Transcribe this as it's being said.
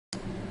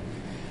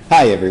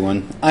Hi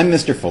everyone, I'm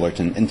Mr.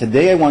 Fullerton, and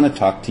today I want to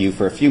talk to you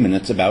for a few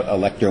minutes about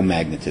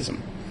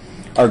electromagnetism.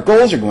 Our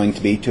goals are going to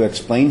be to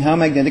explain how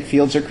magnetic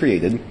fields are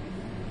created,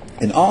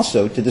 and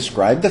also to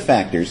describe the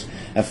factors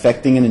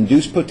affecting an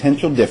induced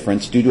potential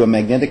difference due to a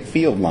magnetic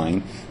field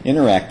line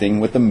interacting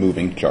with a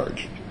moving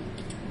charge.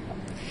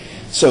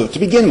 So, to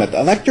begin with,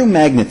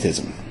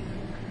 electromagnetism.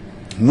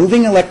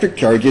 Moving electric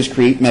charges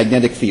create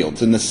magnetic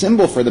fields, and the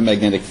symbol for the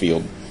magnetic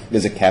field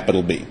is a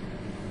capital B.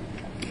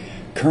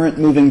 Current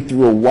moving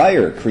through a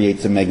wire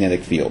creates a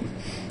magnetic field.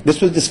 This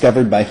was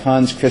discovered by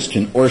Hans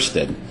Christian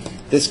Ørsted,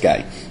 this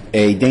guy,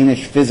 a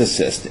Danish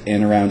physicist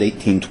in around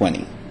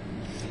 1820.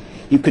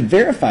 You could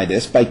verify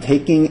this by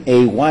taking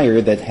a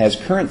wire that has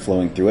current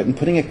flowing through it and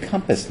putting a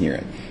compass near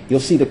it.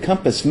 You'll see the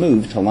compass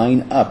move to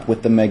line up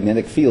with the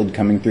magnetic field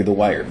coming through the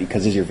wire,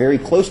 because as you're very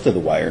close to the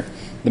wire,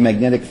 the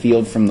magnetic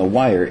field from the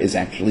wire is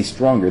actually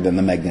stronger than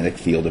the magnetic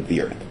field of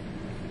the Earth.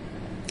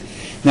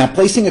 Now,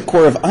 placing a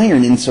core of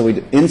iron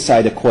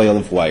inside a coil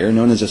of wire,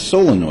 known as a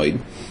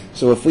solenoid,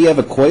 so if we have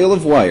a coil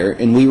of wire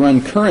and we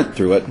run current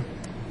through it,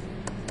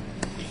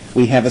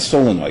 we have a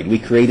solenoid. We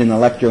create an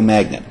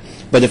electromagnet.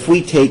 But if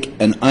we take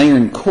an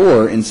iron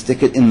core and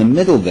stick it in the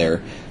middle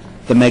there,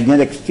 the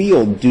magnetic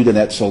field due to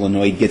that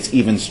solenoid gets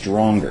even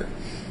stronger.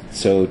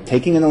 So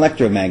taking an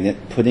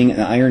electromagnet, putting an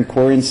iron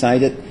core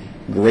inside it,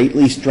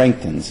 greatly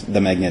strengthens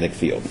the magnetic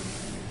field.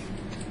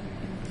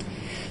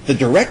 The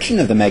direction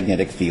of the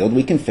magnetic field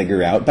we can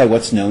figure out by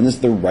what's known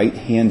as the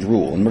right-hand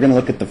rule. And we're going to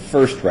look at the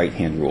first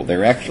right-hand rule.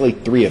 There are actually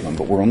three of them,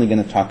 but we're only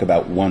going to talk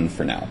about one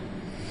for now.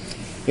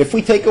 If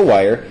we take a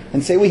wire,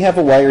 and say we have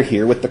a wire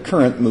here with the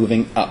current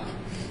moving up,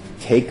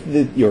 take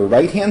your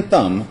right-hand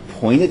thumb,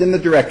 point it in the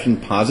direction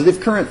positive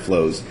current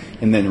flows,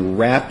 and then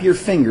wrap your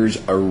fingers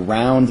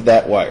around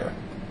that wire.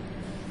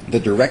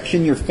 The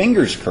direction your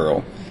fingers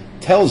curl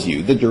tells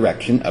you the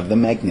direction of the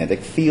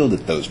magnetic field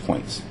at those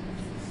points.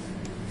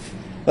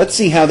 Let's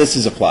see how this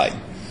is applied.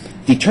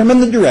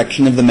 Determine the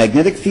direction of the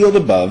magnetic field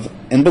above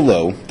and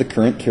below the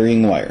current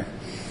carrying wire.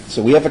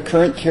 So we have a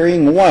current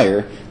carrying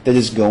wire that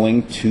is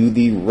going to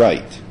the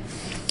right.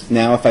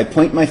 Now if I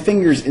point my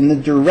fingers in the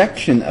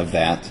direction of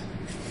that,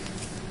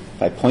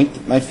 if I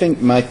point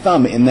my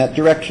thumb in that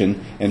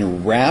direction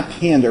and wrap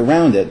hand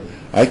around it,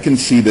 I can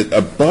see that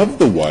above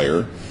the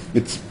wire,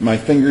 my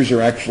fingers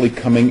are actually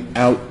coming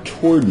out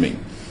toward me.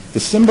 To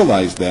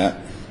symbolize that,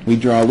 we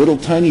draw a little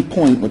tiny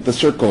point with the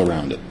circle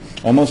around it,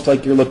 almost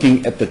like you're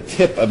looking at the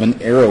tip of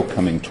an arrow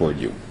coming toward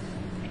you.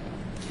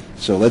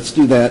 So let's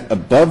do that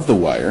above the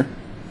wire.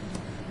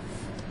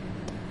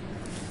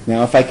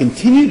 Now if I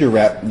continue to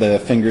wrap the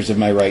fingers of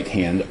my right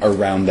hand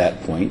around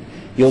that point,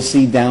 you'll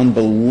see down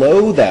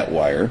below that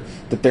wire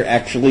that they're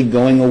actually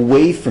going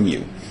away from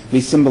you.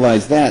 We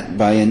symbolize that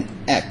by an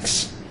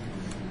X.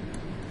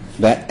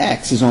 That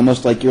X is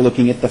almost like you're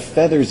looking at the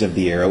feathers of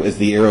the arrow as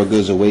the arrow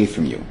goes away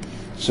from you.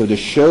 So to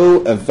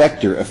show a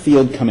vector, a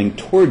field coming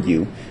toward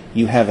you,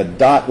 you have a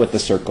dot with a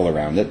circle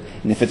around it,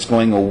 and if it's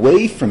going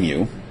away from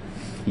you,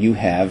 you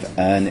have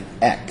an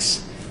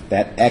X,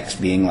 that X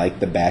being like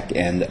the back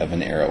end of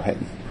an arrowhead.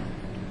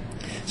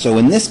 So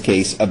in this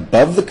case,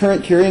 above the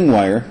current carrying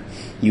wire,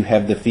 you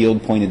have the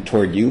field pointed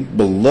toward you.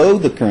 Below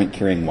the current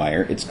carrying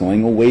wire, it's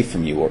going away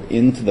from you or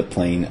into the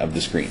plane of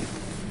the screen.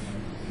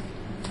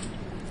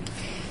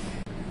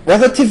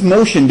 Relative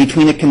motion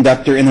between a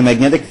conductor and a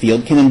magnetic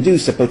field can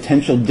induce a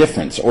potential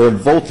difference or a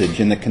voltage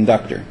in the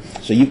conductor.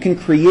 So you can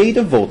create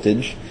a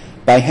voltage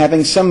by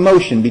having some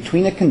motion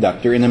between a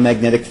conductor and a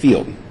magnetic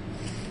field.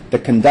 The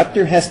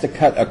conductor has to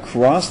cut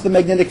across the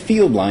magnetic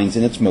field lines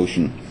in its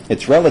motion,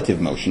 its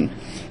relative motion,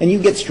 and you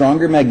get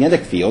stronger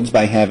magnetic fields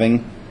by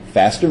having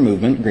faster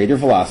movement, greater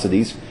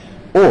velocities,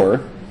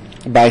 or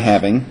by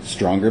having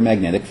stronger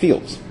magnetic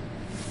fields.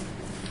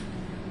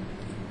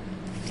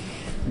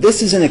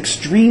 This is an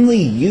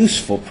extremely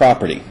useful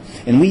property,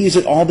 and we use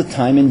it all the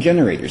time in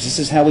generators. This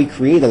is how we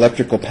create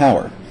electrical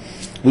power.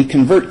 We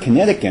convert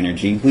kinetic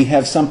energy. We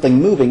have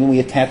something moving, and we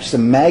attach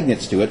some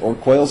magnets to it or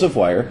coils of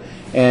wire,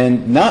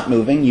 and not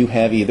moving, you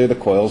have either the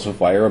coils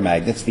of wire or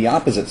magnets, the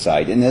opposite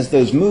side. And as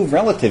those move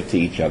relative to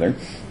each other,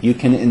 you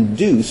can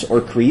induce or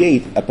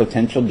create a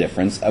potential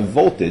difference of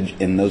voltage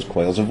in those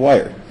coils of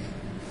wire.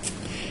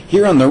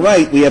 Here on the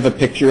right, we have a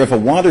picture of a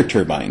water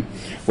turbine,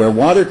 where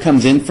water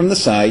comes in from the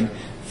side,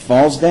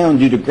 falls down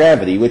due to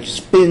gravity, which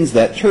spins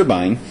that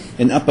turbine,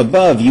 and up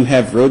above you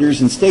have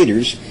rotors and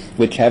stators,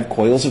 which have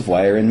coils of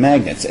wire and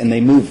magnets, and they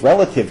move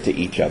relative to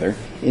each other,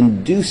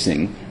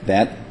 inducing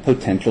that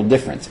potential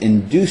difference,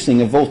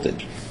 inducing a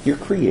voltage. You're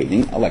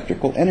creating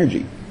electrical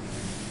energy.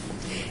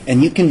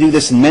 And you can do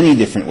this in many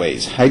different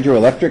ways.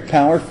 Hydroelectric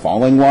power,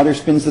 falling water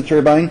spins the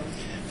turbine.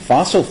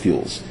 Fossil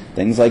fuels,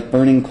 things like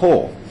burning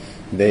coal.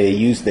 They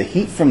use the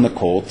heat from the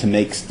coal to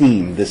make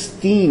steam. The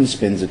steam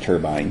spins a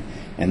turbine,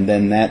 and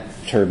then that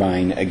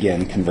turbine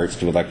again converts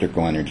to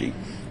electrical energy.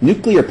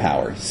 Nuclear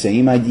power,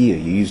 same idea.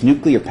 You use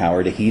nuclear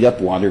power to heat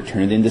up water,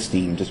 turn it into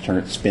steam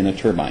to spin a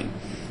turbine.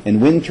 And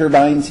wind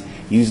turbines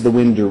use the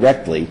wind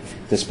directly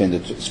to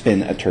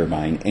spin a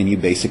turbine, and you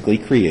basically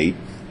create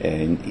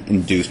an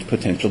induced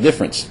potential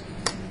difference.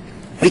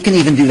 We can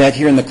even do that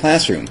here in the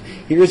classroom.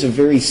 Here's a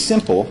very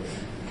simple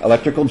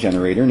electrical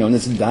generator known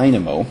as a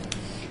dynamo.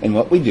 And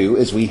what we do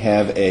is we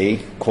have a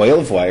coil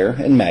of wire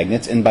and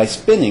magnets, and by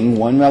spinning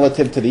one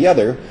relative to the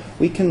other,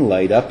 we can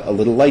light up a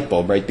little light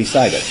bulb right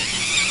beside it.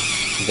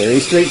 Very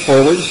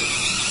straightforward,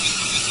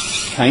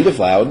 kind of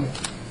loud,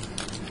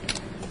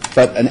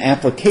 but an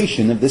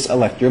application of this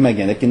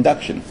electromagnetic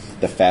induction.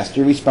 The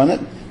faster we spun it,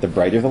 the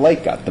brighter the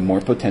light got, the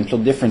more potential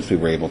difference we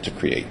were able to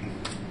create.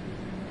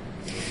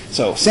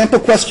 So, sample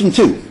question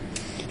 2.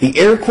 The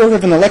air core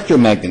of an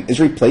electromagnet is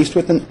replaced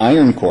with an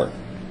iron core.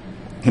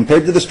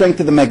 Compared to the strength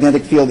of the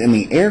magnetic field in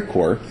the air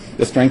core,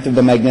 the strength of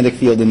the magnetic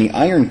field in the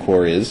iron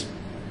core is,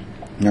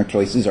 and our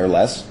choices are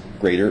less,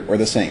 greater, or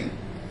the same.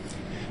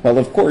 Well,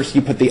 of course,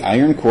 you put the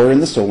iron core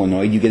in the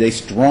solenoid, you get a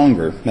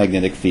stronger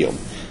magnetic field.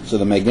 So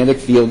the magnetic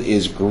field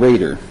is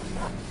greater,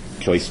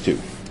 choice 2.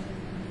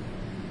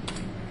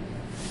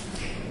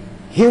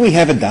 Here we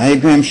have a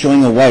diagram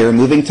showing a wire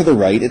moving to the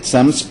right at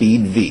some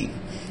speed v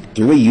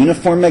through a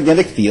uniform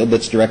magnetic field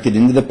that's directed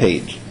into the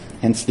page,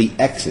 hence the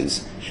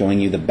X's showing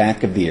you the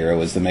back of the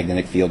arrow as the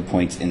magnetic field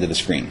points into the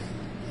screen.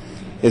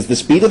 As the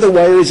speed of the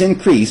wire is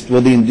increased,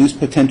 will the induced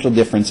potential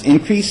difference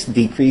increase,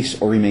 decrease,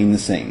 or remain the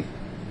same?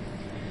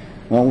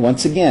 Well,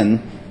 once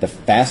again, the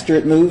faster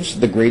it moves,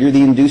 the greater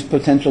the induced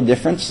potential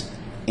difference,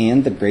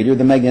 and the greater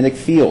the magnetic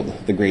field,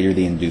 the greater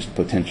the induced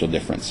potential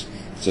difference.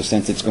 So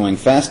since it's going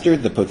faster,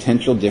 the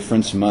potential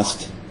difference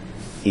must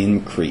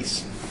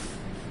increase.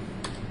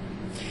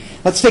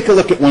 Let's take a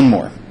look at one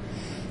more.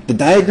 The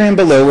diagram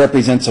below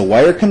represents a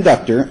wire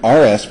conductor,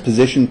 RS,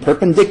 positioned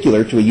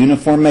perpendicular to a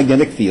uniform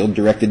magnetic field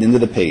directed into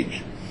the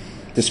page.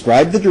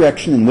 Describe the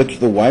direction in which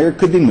the wire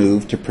could be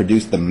moved to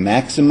produce the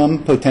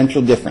maximum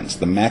potential difference,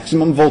 the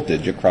maximum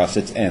voltage across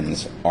its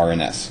ends, R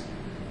and S.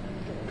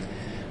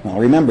 Now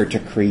remember, to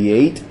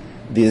create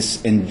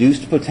this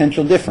induced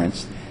potential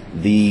difference,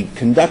 the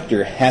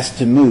conductor has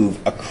to move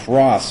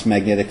across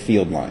magnetic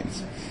field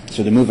lines.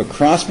 So to move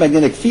across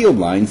magnetic field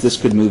lines, this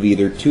could move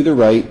either to the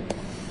right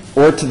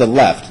or to the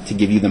left to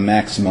give you the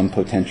maximum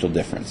potential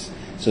difference.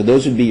 So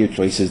those would be your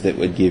choices that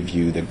would give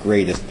you the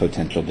greatest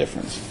potential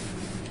difference.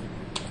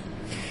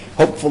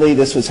 Hopefully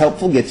this was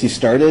helpful, gets you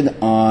started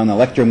on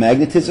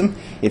electromagnetism.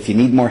 If you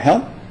need more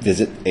help,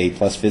 visit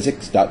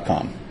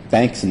aplusphysics.com.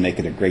 Thanks, and make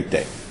it a great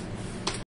day.